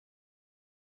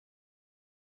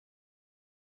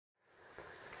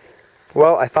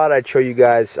Well, I thought I'd show you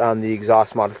guys the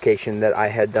exhaust modification that I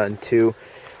had done to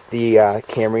the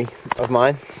Camry of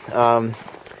mine.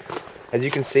 As you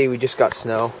can see, we just got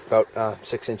snow, about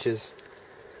 6 inches,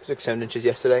 7 inches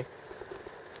yesterday.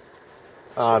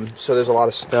 So there's a lot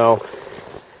of snow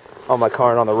on my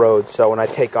car and on the road. So when I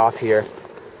take off here,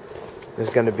 there's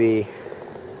going to be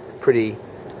pretty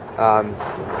good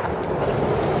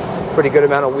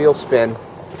amount of wheel spin.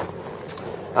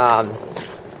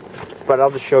 But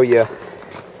I'll just show you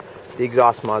the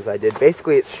exhaust mods I did.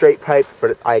 Basically, it's straight pipe,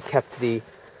 but I kept the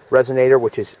resonator,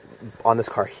 which is on this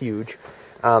car huge,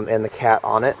 and the cat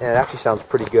on it, and it actually sounds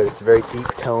pretty good. It's a very deep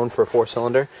tone for a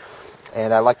 4-cylinder,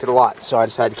 and I liked it a lot, so I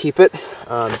decided to keep it.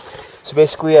 So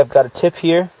basically, I've got a tip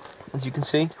here, as you can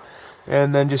see,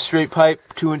 and then just straight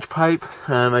pipe, 2-inch pipe.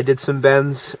 I did some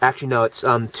bends. Actually, no, it's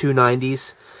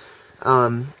 290s.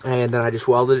 And then I just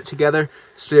welded it together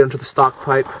straight onto the stock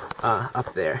pipe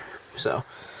up there. So,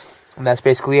 and that's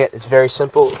basically it. It's very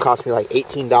simple. It cost me like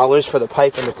 $18 for the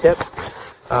pipe and the tip.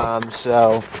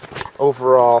 So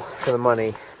overall, for the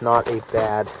money, not a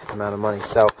bad amount of money.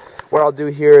 So what I'll do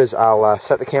here is I'll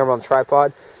set the camera on the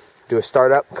tripod, do a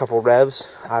startup, a couple revs.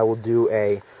 I will do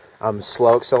a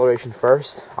slow acceleration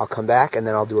first. I'll come back and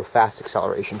then I'll do a fast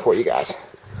acceleration for you guys.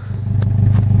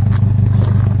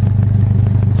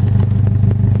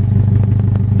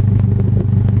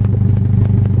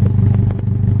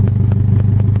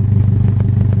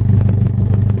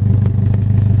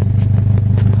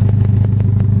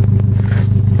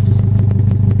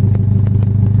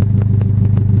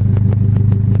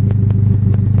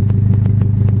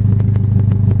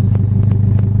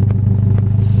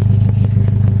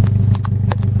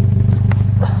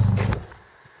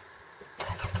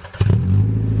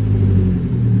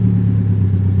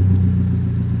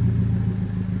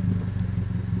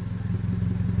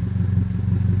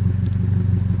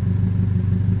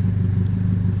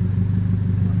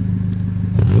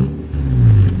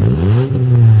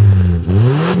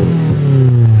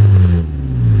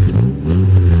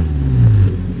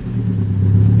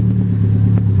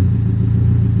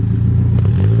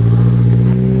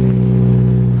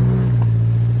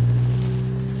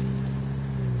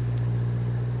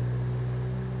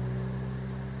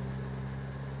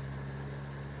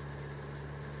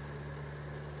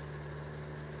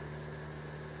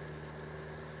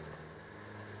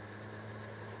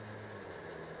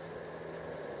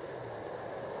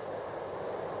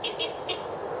 It